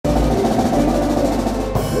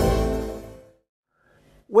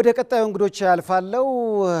ወደ ቀጣዩ እንግዶች ያልፋለው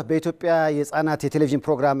በኢትዮጵያ የጻናት የቴሌቪዥን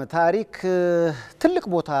ፕሮግራም ታሪክ ትልቅ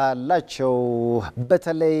ቦታ አላቸው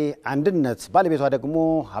በተለይ አንድነት ባለቤቷ ደግሞ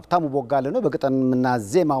ሀብታሙ ቦጋለ ነው በግጥምና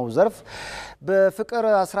ዜማው ዘርፍ በፍቅር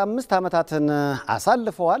 15 ዓመታትን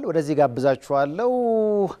አሳልፈዋል ወደዚህ ጋብዛችኋለሁ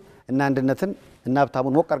እና አንድነትን እና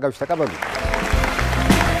ሀብታሙን ሞቅ አርጋችሁ ተቀበሉ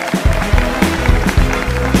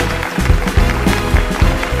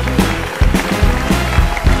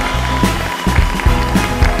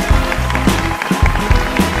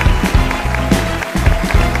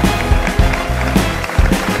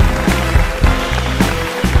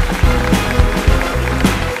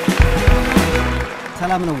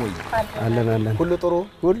ሰላም ነው ወይ አለን ሁሉ ጥሩ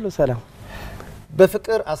ሁሉ ሰላም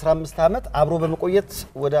በፍቅር 15 ዓመት አብሮ በመቆየት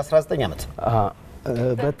ወደ 19 ዓመት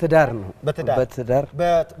በትዳር ነው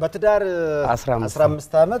በትዳር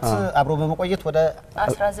 15 ዓመት አብሮ በመቆየት ወደ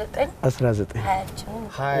 19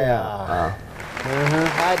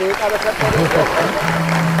 ደቂቃ በከተለ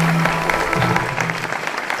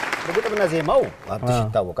በግጥምና ዜማው አብትሽ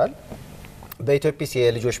ይታወቃል በኢትዮጲስ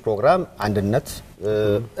የልጆች ፕሮግራም አንድነት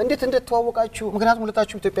እንዴት ተዋወቃችሁ ምክንያቱም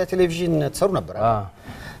ሁለታችሁም ኢትዮጵያ ቴሌቪዥን ተሰሩ ነበር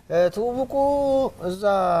ተዋወቁ እዛ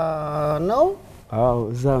ነው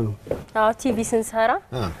እዛ ነው ቲቪ ስንሰራ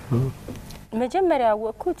መጀመሪያ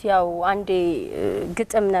ያወቅኩት ያው አንዴ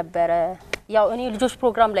ግጥም ነበረ ያው እኔ ልጆች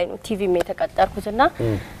ፕሮግራም ላይ ነው ቲቪም የተቀጠርኩትና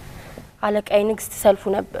አለቃይ ንግስት ሰልፉ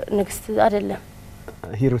ነበር ንግስት አይደለም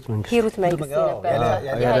ሂሩት መንግስት ነበር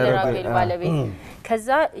ያደረገው ባለቤት ከዛ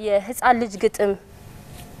የህፃን ልጅ ግጥም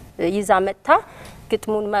ይዛ መጣ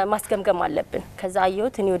ግጥሙን ማስገምገም አለብን ከዛ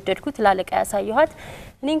አየሁት እኔ ወደድኩት ላለቃ ያሳየኋት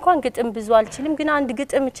እኔ እንኳን ግጥም ብዙ አልችልም ግን አንድ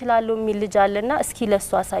ግጥም እችላለሁ የሚል ልጅ አለና እስኪ ለሱ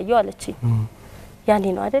አሳየው አለችኝ ያኔ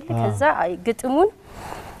ነው አይደል ከዛ ግጥሙን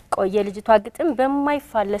ቆየ ልጅቷ ግጥም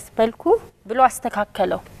በማይፋለስ መልኩ ብሎ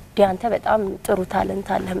አስተካከለው ዲያንተ በጣም ጥሩ ታለንት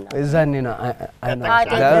አለህና እዛኔ ነው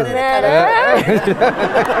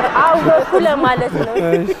አውቁ ለማለት ነው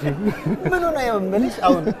ምን ሆነ የምልሽ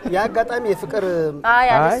አሁን ያጋጣሚ የፍቅር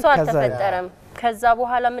አዲሱ አልተፈጠረም ከዛ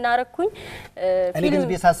በኋላ ምን አረኩኝ ፊልም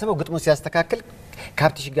ቢያሳስበው ግጥሙ ሲያስተካክል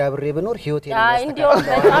ካርቲሽ ጋብሬ በኖር ህይወቴ ነው እንዲያው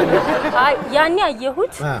በጣም ያኔ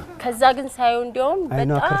አየሁት ከዛ ግን ሳይው እንዲያው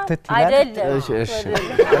በጣም አይደለም እሺ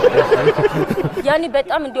ያኔ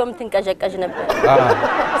በጣም እንዲያውም ትንቀዠቀዥ ነበር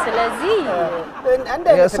ስለዚህ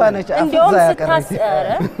እንዲያውም ስታሰረ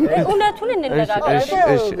እውነቱን እንነጋገር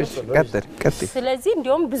እሺ ቀጥል ስለዚህ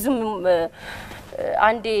እንዲያውም ብዙም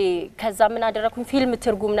አንዴ ከዛ ምን አደረኩኝ ፊልም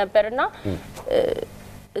ትርጉም ነበርና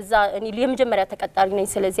እዛ እኔ የመጀመሪያ ተቀጣሪ ነኝ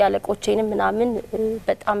ስለዚህ አለቆቼንም ምናምን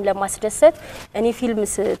በጣም ለማስደሰት እኔ ፊልም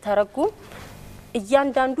ተረጉም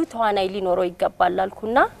እያንዳንዱ ተዋናይ ሊኖረው ይገባል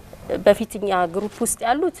አልኩና በፊትኛ ግሩፕ ውስጥ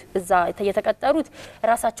ያሉት እዛ የተቀጠሩት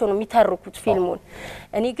ራሳቸው ነው የሚተርኩት ፊልሙን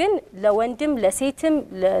እኔ ግን ለወንድም ለሴትም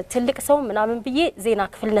ለትልቅ ሰው ምናምን ብዬ ዜና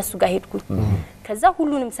ክፍል ነሱ ጋር ሄድኩኝ ከዛ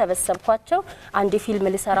ሁሉንም ሰበሰብኳቸው አንድ ፊልም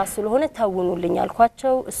ልሰራ ስለሆነ ተውኑልኝ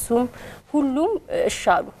አልኳቸው እሱም ሁሉም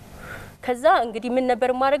እሻሉ ከዛ እንግዲህ ምን ነበር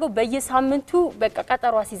ማድረገው በየሳምንቱ በቃ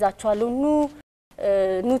ቀጠሮ አስይዛቸዋለሁ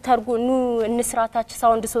ኑ ተርጉ ኑ እንስራታች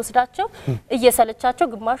ሳውንድ ሶስዳቸው እየሰለቻቸው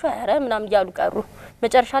ግማሹ አረ ምናም ያሉ ቀሩ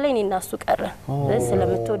መጨረሻ ላይ እኔና እሱ ቀረ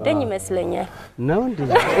ስለምትወደኝ ይመስለኛል ነው እንዴ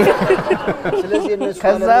ስለዚህ እነሱ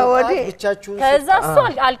ከዛ ወዲህ ብቻችሁ ከዛ እሱ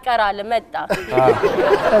አልቀራለ መጣ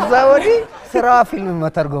ከዛ ወዲህ ስራው ፊልም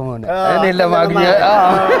መተርጎም ሆነ እኔ ለማግኘት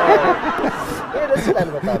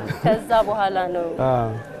ደስታል በጣም ከዛ በኋላ ነው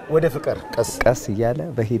ወደ ፍቅር ቀስ ይያለ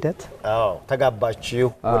በሂደት ተጋባችሁ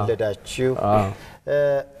ወለዳችሁ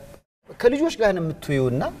ከልጆች ጋር ነው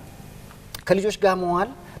የምትዩና ከልጆች ጋር መዋል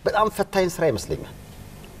በጣም ፈታኝ ስራ ይመስለኛል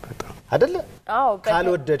በጣም አይደለ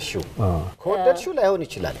ካልወደድሽው ከወደድሽው ላይሆን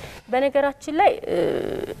ይችላል በነገራችን ላይ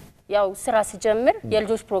ያው ስራ ሲጀምር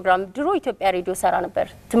የልጆች ፕሮግራም ድሮ ኢትዮጵያ ሬዲዮ ሰራ ነበር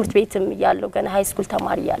ትምርት ቤትም ያለው ገና ሃይ ስኩል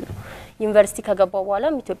ተማሪ ያለው ዩኒቨርሲቲ ከገባው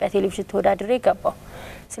በኋላ ኢትዮጵያ ቴሌቪዥን ተወዳድሬ ገባው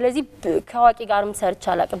ስለዚህ ከዋቂ ጋርም ሰርች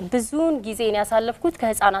አላቀም ብዙን ጊዜን ያሳለፍኩት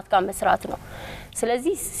ከህፃናት ጋር መስራት ነው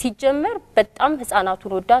ስለዚህ ሲጀመር በጣም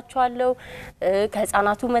ህፃናቱን ወዳቸዋለሁ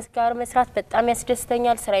ከህፃናቱ ጋር መስራት በጣም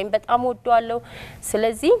ያስደስተኛል ስራዬን በጣም ወደዋለሁ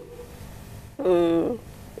ስለዚህ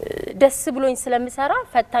ደስ ብሎኝ ስለምሰራ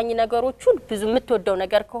ፈታኝ ነገሮችን ብዙ የምትወደው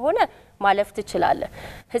ነገር ከሆነ ማለፍ ትችላለህ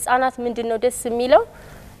ህፃናት ምንድነው ደስ የሚለው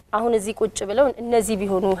አሁን እዚህ ቁጭ ብለው እነዚህ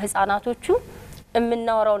ቢሆኑ ህፃናቶቹ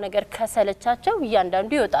እምናወራው ነገር ከሰለቻቸው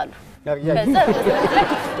እያንዳንዱ ይወጣሉ ከዛ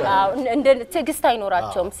እንደ ትግስት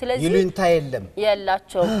አይኖራቸውም ስለዚህ ይሉንታ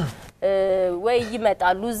የላቸው ወይ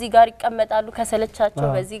ይመጣሉ እዚህ ጋር ይቀመጣሉ ከሰለቻቸው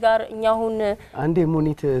በዚህ ጋር እኛሁን አንዴ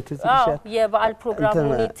ሙኒት ትዝልሻል የበዓል ፕሮግራም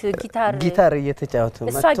ሙኒት ጊታር እየተጫወተ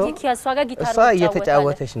መጥቶ እሷ ጋር ጊታር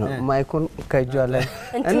እየተጫወተች ነው ማይኩን ከእጇ ላይ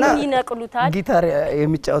እና ይነቅሉታል ጊታር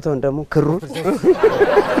የሚጫወተው ደግሞ ክሩ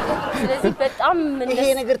ስለዚህ በጣም ይሄ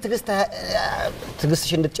ነገር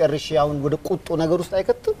ትግስትሽ እንድትጨርሽ አሁን ወደ ቁጡ ነገር ውስጥ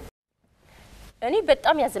አይከትም እኔ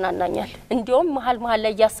በጣም ያዝናናኛል እንዲያውም መሃል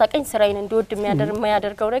ላይ ያሳቀኝ ስራዬን እንድወድ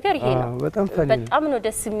የሚያደርገው ነገር ይሄ ነው በጣም ነው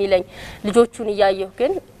ደስ የሚለኝ ልጆቹን ያያየው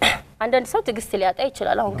ግን አንዳንድ ሰው ትግስት ሊያጣ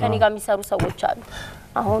ይችላል አሁን ከኔ ጋር የሚሰሩ ሰዎች አሉ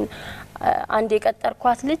አሁን አንድ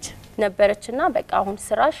የቀጠርኳት ልጅ ነበረችና በቃ አሁን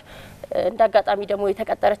ስራሽ እንዳጋጣሚ ደግሞ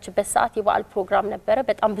የተቀጠረችበት ሰዓት የበዓል ፕሮግራም ነበረ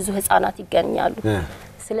በጣም ብዙ ህፃናት ይገኛሉ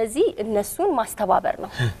ስለዚህ እነሱን ማስተባበር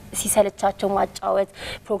ነው ሲሰለቻቸው ማጫወት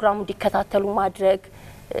ፕሮግራሙ እንዲከታተሉ ማድረግ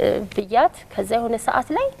ብያት ከዛ የሆነ ሰዓት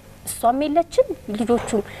ላይ እሷም የለችም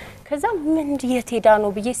ልጆቹም ከዛ ምን የት ሄዳ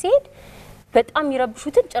ነው ብዬ ሲሄድ በጣም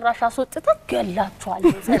ይረብሹትን ጭራሽ አስወጥታ ገላቸዋል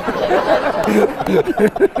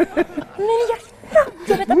ምን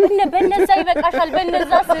በጣም በነዛ ይበቃሻል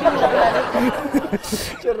በነዛ ስል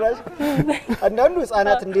ጭራሽ አንዳንዱ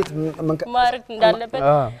ህፃናት እንዴት ማርክ እንዳለበት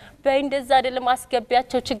በእንደዛ አይደለም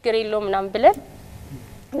አስገቢያቸው ችግር የለውም ምናም ብለን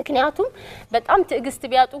ምክንያቱም በጣም ትዕግስት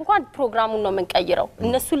ቢያጡ እንኳን ፕሮግራሙን ነው መንቀይረው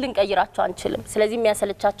እነሱ ልንቀይራቸው አንችልም ስለዚህ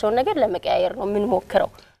የሚያሰለቻቸው ነገር ለመቀያየር ነው ምን ሞክረው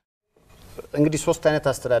እንግዲህ ሶስት አይነት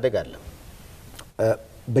አስተዳደግ አለ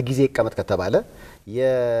በጊዜ ይቀመጥ ከተባለ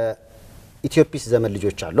የኢትዮጲስ ዘመን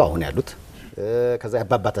ልጆች አሉ አሁን ያሉት ከዛ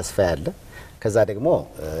አባባ ተስፋዬ አለ ከዛ ደግሞ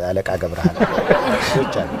አለቃ ገብረሃል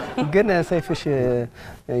ልጆች አሉ ግን ሰይፍሽ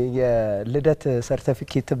የልደት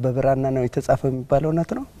ሰርቲፊኬት በብራና ነው የተጻፈው የሚባለው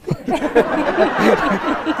እውነት ነው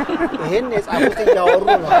ይሄን የጻፉት ያወሩ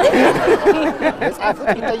ነው የጻፉት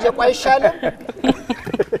ይጠየቁ አይሻለም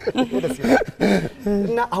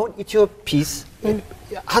እና አሁን ኢትዮጲስ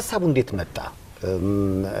ሐሳቡ እንዴት መጣ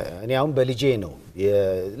እኔ አሁን በልጄ ነው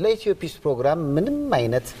ለኢትዮጲስ ፕሮግራም ምንም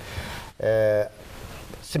አይነት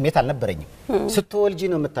ስሜት አልነበረኝም ስትወልጂ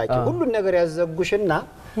ነው የምታውቂው ሁሉ ነገር ያዘጉሽና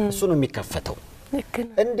እሱ ነው የሚከፈተው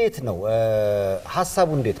እንዴት ነው ሐሳቡ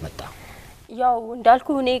እንዴት መጣ ያው እንዳልኩ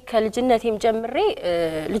እኔ ከልጅነቴም ጀምሬ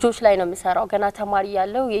ልጆች ላይ ነው የምሰራው ገና ተማሪ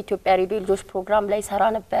ያለው የኢትዮጵያ ሬዲዮ ልጆች ፕሮግራም ላይ ሰራ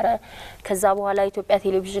ነበር ከዛ በኋላ ኢትዮጵያ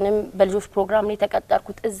ቴሌቪዥንም በልጆች ፕሮግራም ላይ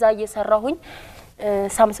ተቀጠርኩት እዛ እየሰራሁኝ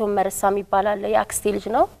ሳምሶን መረሳም ይባላል የአክስቴ ልጅ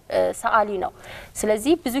ነው ሰዓሊ ነው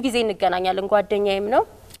ስለዚህ ብዙ ጊዜ እንገናኛለን ጓደኛዬም ነው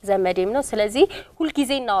ዘመዴም ነው ስለዚህ ሁሉ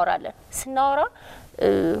ጊዜ እናወራለን ስናወራ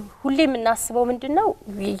ሁሌ የምናስበው ምንድነው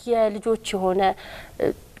የልጆች የሆነ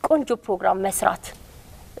ቆንጆ ፕሮግራም መስራት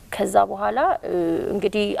ከዛ በኋላ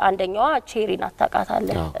እንግዲህ አንደኛዋ ቼሪን አጣቃታለ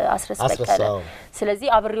አስረስበቀለ ስለዚህ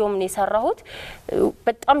አብሬውም ነው የሰራሁት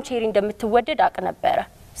በጣም ቼሪ እንደምትወደድ አቅ ነበረ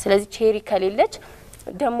ስለዚህ ቼሪ ከሌለች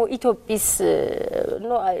ደሞ ኢትዮጲስ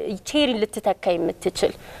ቼሪ ልትተካ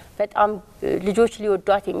የምትችል በጣም ልጆች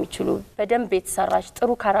ሊወዷት የሚችሉ በደንብ የተሰራች ጥሩ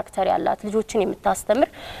ካራክተር ያላት ልጆችን የምታስተምር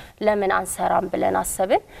ለምን አንሰራም ብለን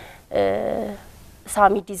አሰብን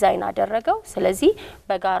ሳሚ ዲዛይን አደረገው ስለዚህ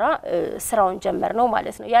በጋራ ስራውን ጀመርነው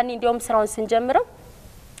ማለት ነው ያኔ እንዲያውም ስራውን ስንጀምረው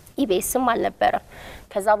ኢቢኤስም አልነበረም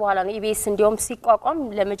ከዛ በኋላ ነው ኢቢኤስ እንዲያውም ሲቋቋም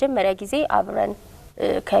ለመጀመሪያ ጊዜ አብረን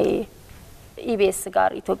ከኢቢኤስ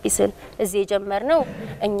ጋር ኢትዮጲስን እዚህ ጀመርነው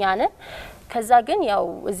እኛ ነን ከዛ ግን ያው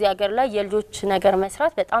እዚህ ሀገር ላይ የልጆች ነገር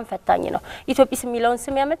መስራት በጣም ፈታኝ ነው ኢትዮጲስ የሚለውን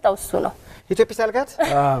ስም ያመጣው እሱ ነው ኢትዮጲስ አልጋት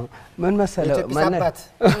ምን መሰለው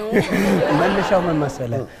መነሻው ምን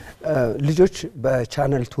መሰለው ልጆች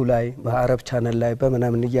በቻናል 2 ላይ በአረብ ቻናል ላይ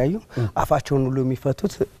በመናምን ይያዩ አፋቸውን ሁሉ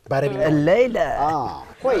የሚፈቱት ለይላ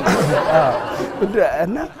ቆይ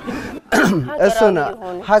እና እሱና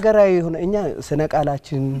ሀገራዊ ሆነ እኛ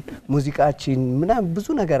ስነቃላችን ሙዚቃችን ምናምን ብዙ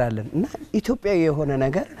ነገር አለን እና ኢትዮጵያዊ የሆነ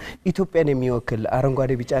ነገር ኢትዮጵያን የሚወክል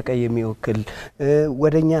አረንጓዴ ቢጫ ቀይ የሚወክል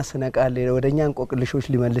ወደኛ ስነቃል ወደኛ እንቆቅልሾች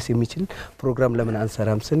ሊመልስ የሚችል ፕሮግራም ለምን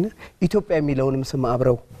አንሰራም ስን ኢትዮጵያ የሚለውንም ስም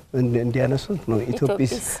አብረው እንዲያነሱት ነው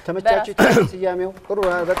ኢትዮጲስ ተመቻችሁ ሲያሜው ጥሩ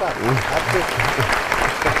በጣም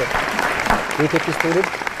ኢትዮጲስ ትውልድ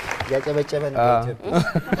ያጨበጨበን ኢትዮጲስ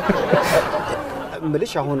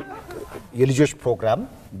ምልሽ አሁን የልጆች ፕሮግራም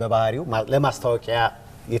በባህሪው ለማስታወቂያ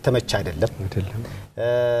የተመቸ አይደለም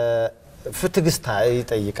ፍትግስታ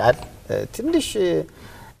ይጠይቃል ትንሽ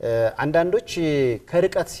አንዳንዶች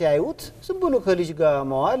ከርቀት ሲያዩት ዝም ብሎ ከልጅ ጋር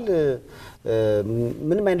መዋል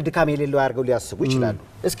ምንም አይነት ድካም የሌለው ያርገው ሊያስቡ ይችላሉ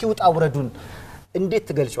እስኪ ውጣ ውረዱን እንዴት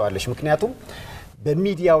ትገልጫዋለሽ ምክንያቱም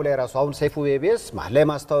በሚዲያው ላይ ራሱ አሁን ሰይፉ EBS ማህላይ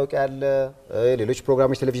ማስታወቂያ አለ ሌሎች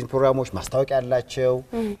ፕሮግራሞች ቴሌቪዥን ፕሮግራሞች ማስታወቂያ አላቸው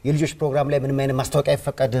የልጆች ፕሮግራም ላይ ምንም አይነት ማስታወቂያ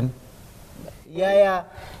አይፈቀድም ያ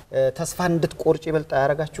ተስፋ እንድትቆርጭ ይበልጣ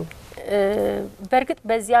ያረጋችሁ በርግጥ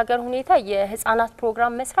በዚህ ሀገር ሁኔታ የህፃናት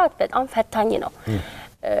ፕሮግራም መስራት በጣም ፈታኝ ነው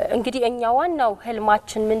እንግዲህ እኛ ዋናው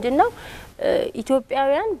ህልማችን ምንድነው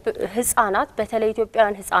ኢትዮጵያውያን ህፃናት በተለይ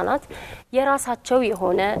ኢትዮጵያውያን ህፃናት የራሳቸው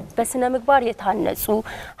የሆነ በስነ ምግባር የታነጹ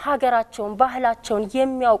ሀገራቸውን ባህላቸውን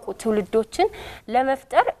የሚያውቁ ትውልዶችን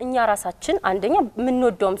ለመፍጠር እኛ ራሳችን አንደኛ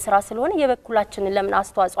ምንወደውም ስራ ስለሆነ የበኩላችንን ለምን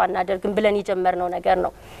አስተዋጽኦ አናደርግም ብለን የጀመርነው ነገር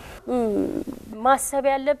ነው ማሰብ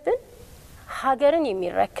ያለብን ሀገርን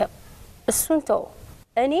የሚረከብ እሱን ተው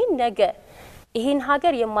እኔ ነገ ይሄን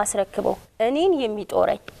ሀገር የማስረክበው እኔን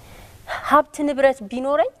የሚጦረኝ ሀብት ንብረት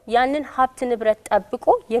ቢኖረኝ ያንን ሀብት ንብረት ጠብቆ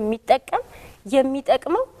የሚጠቀም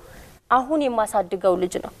የሚጠቅመው አሁን የማሳድገው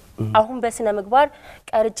ልጅ ነው አሁን በስነ ምግባር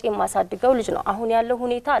ቀርጬ የማሳድገው ልጅ ነው አሁን ያለው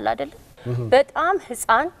ሁኔታ አለ አይደል በጣም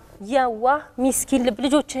ህፃን ያዋህ ሚስኪን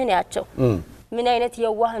ልጆችህን ያቸው ምን አይነት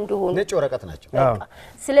የዋህ እንደሆኑ ነጭ ወረቀት ናቸው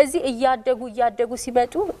ስለዚህ እያደጉ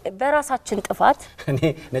ሲመጡ በራሳችን ጥፋት እኔ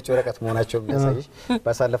ነጭ ወረቀት መሆናቸው የሚያሳይሽ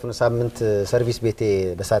ባሳለፈው ሳምንት ሰርቪስ ቤቴ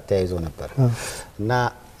በሳት ተያይዞ ነበር እና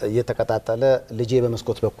እየተቀጣጠለ ልጄ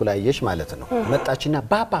በመስኮት በኩል አየሽ ማለት ነው መጣችና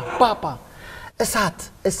ባባ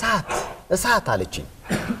እሳት አለችኝ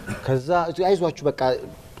ከዛ አይዟችሁ በቃ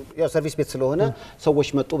ያው ሰርቪስ ቤት ስለሆነ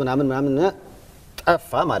ሰዎች መጡ ምናምን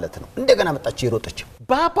ጠፋ ማለት ነው እንደገና መጣች ይሮጠች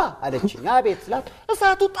ባባ አለችኝ አቤት ስላት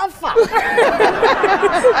እሳቱ ጠፋ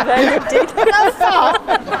ጠፋ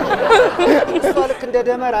እሷልክ እንደ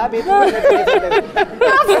ደመራ ቤቱ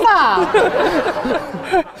ጠፋ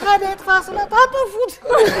አቤት ፋስላት አጠፉት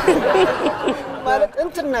ማለት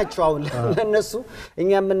እንትናቸው አሁን ለነሱ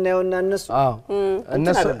እኛ የምናየውና እነሱ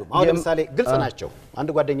አሁን ለምሳሌ ግልጽ ናቸው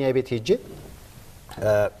አንድ ጓደኛዬ ቤት ሄጄ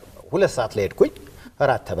 2 ሰዓት ላይ ሄድኩኝ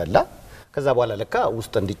እራት ተበላ ከዛ በኋላ ለካ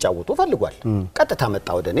ውስጥ እንዲጫወቱ ፈልጓል ቀጥታ መጣ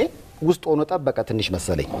ወደኔ ውስጥ ሆኖ ጠበቀ ትንሽ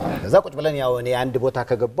መሰለኝ ከዛ ቁጭ ብለን ያው እኔ አንድ ቦታ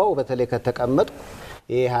ከገባው በተለይ ከተቀመጥኩ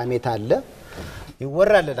ይሄ ሀሜት አለ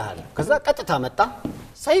ይወራልልሃል ከዛ ቀጥታ መጣ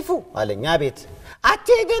ሰይፉ አለኝ አቤት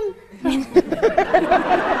አትሄድም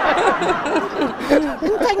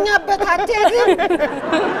እንተኛበት አትሄድም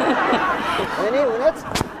እኔ እውነት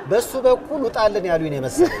በሱ በኩል ውጣልን ያሉኝ ነው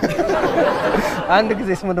መሰለኝ አንድ ጊዜ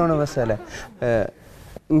ስምንት ነው መሰለ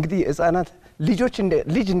እንግዲህ ህፃናት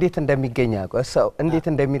ልጅ እንዴት እንደሚገኝ ያውቃል ሰው እንዴት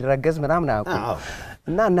እንደሚረገዝ ምናምን ያውቃል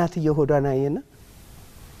እና እናትዬ ሆዳና አየና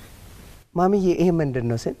ማሚዬ ይሄ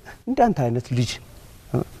ምንድነው ሲል እንዳንተ አይነት ልጅ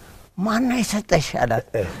ማን ነው የሰጠሽ አላት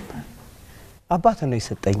አባቴ ነው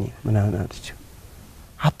የሰጠኝ ምናምን አለች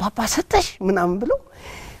አባባ ሰጠሽ ምናምን ብሎ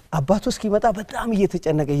አባቱ እስኪመጣ በጣም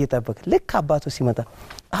እየተጨነቀ እየጠበቀ ልክ አባቱ ሲመጣ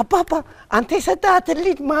አባባ አንተ የሰጣት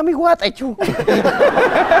ልጅ ማሚ ዋጠችው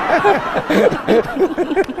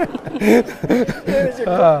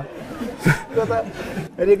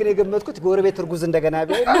እኔ ግን የገመትኩት ጎረቤት እርጉዝ እንደገና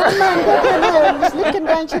ቢሆን ልክ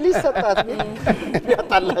እንዳንቺ ልጅ ሰጣት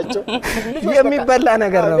ያጣላቸው የሚበላ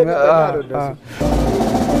ነገር ነው